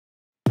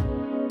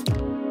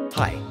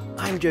Hi,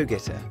 I'm Joe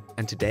Gitter,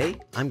 and today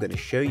I'm going to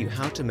show you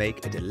how to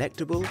make a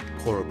delectable,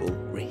 pourable,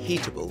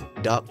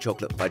 reheatable dark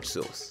chocolate fudge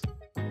sauce.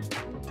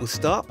 We'll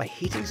start by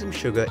heating some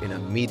sugar in a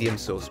medium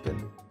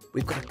saucepan.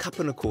 We've got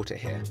 1.25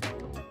 cups here,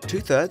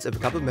 2/3 of a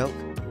cup of milk,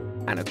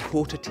 and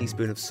 1/4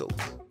 teaspoon of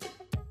salt.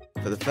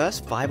 For the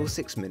first 5 or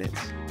 6 minutes,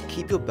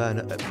 keep your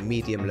burner at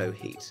medium-low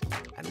heat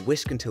and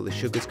whisk until the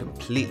sugar's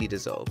completely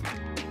dissolved.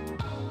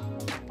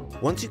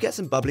 Once you get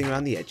some bubbling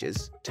around the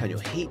edges, turn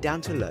your heat down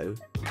to low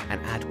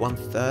and add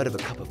 1/3 of a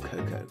cup of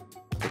cocoa.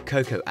 The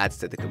cocoa adds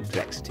to the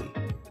complexity.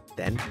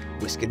 Then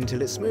whisk it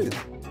until it's smooth.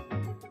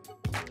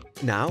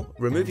 Now,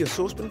 remove your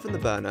saucepan from the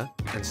burner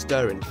and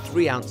stir in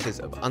 3 ounces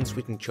of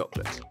unsweetened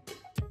chocolate.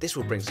 This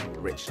will bring some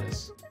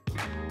richness.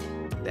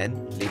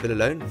 Then leave it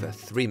alone for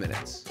 3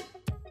 minutes.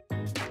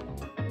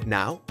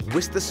 Now,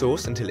 whisk the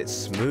sauce until it's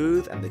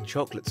smooth and the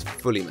chocolate's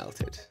fully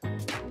melted.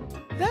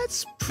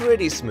 That's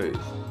pretty smooth,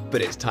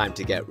 but it's time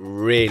to get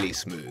really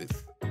smooth.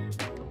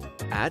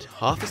 Add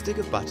half a stick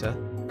of butter,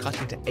 cut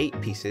into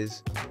 8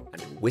 pieces,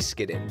 and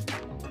whisk it in.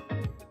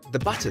 The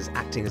butter's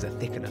acting as a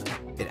thickener.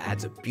 It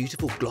adds a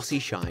beautiful glossy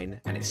shine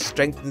and it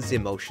strengthens the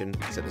emulsion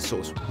so the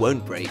sauce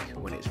won't break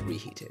when it's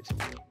reheated.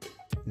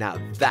 Now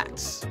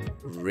that's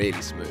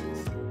really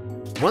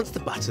smooth. Once the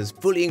butter's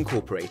fully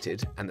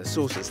incorporated and the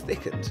sauce has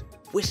thickened,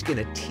 whisk in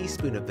a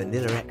teaspoon of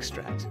vanilla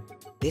extract.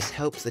 This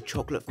helps the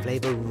chocolate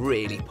flavour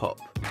really pop.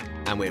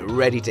 And we're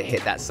ready to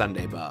hit that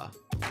sundae bar.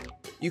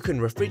 You can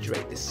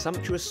refrigerate this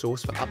sumptuous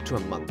sauce for up to a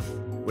month.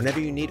 Whenever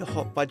you need a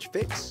hot fudge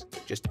fix,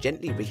 just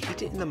gently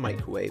reheat it in the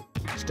microwave,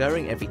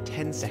 stirring every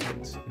 10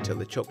 seconds until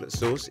the chocolate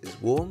sauce is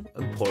warm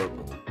and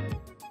pourable.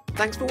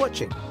 Thanks for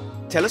watching.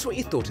 Tell us what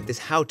you thought of this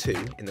how-to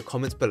in the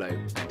comments below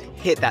and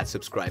hit that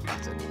subscribe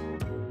button.